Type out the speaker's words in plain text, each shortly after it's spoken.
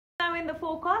in the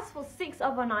forecast for 6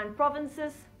 of our 9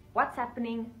 provinces. What's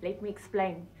happening? Let me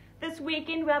explain. This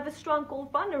weekend we have a strong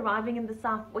cold front arriving in the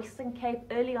southwestern Cape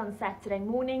early on Saturday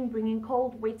morning, bringing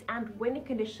cold, wet and windy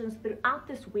conditions throughout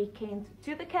this weekend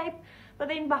to the Cape. But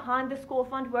then behind this cold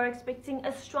front we're expecting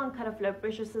a strong cut of low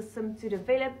pressure system to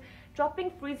develop, dropping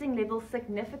freezing levels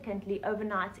significantly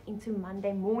overnight into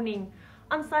Monday morning.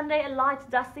 On Sunday, a light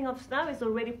dusting of snow is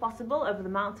already possible over the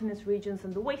mountainous regions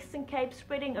in the Western Cape,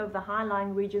 spreading over the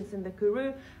high-lying regions in the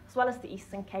Karoo, as well as the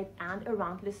Eastern Cape and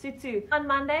around Lesotho. On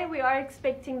Monday, we are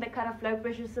expecting the cut of low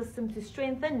pressure system to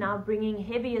strengthen, now bringing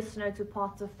heavier snow to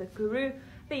parts of the Karoo,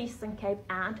 the Eastern Cape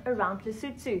and around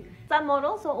Lesotho. Some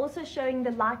models are also showing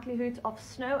the likelihood of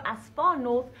snow as far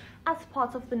north as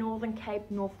parts of the Northern Cape,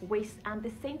 Northwest and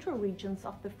the central regions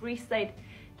of the Free State.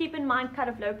 Keep in mind, cut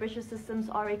of low pressure systems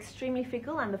are extremely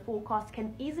fickle and the forecast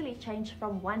can easily change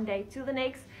from one day to the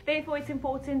next. Therefore, it's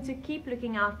important to keep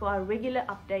looking out for our regular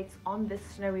updates on this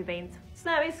snow event.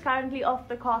 Snow is currently off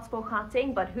the cards for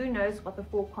Gauteng, but who knows what the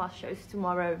forecast shows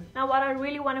tomorrow. Now, what I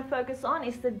really want to focus on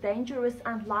is the dangerous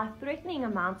and life-threatening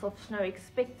amounts of snow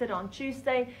expected on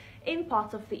Tuesday in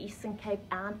parts of the Eastern Cape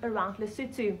and around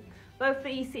Lesotho. Both the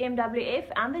ECMWF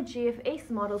and the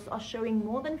GFS models are showing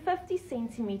more than 50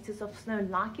 centimeters of snow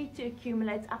likely to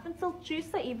accumulate up until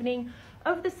Tuesday evening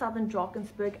over the southern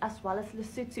Drakensberg as well as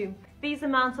Lesotho. These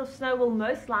amounts of snow will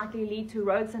most likely lead to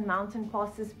roads and mountain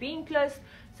passes being closed,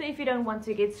 so if you don't want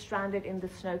to get stranded in the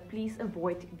snow, please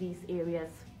avoid these areas.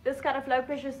 This cut of low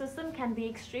pressure system can be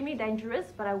extremely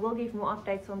dangerous, but I will give more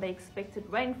updates on the expected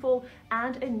rainfall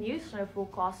and a new snow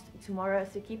forecast tomorrow,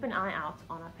 so keep an eye out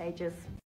on our pages.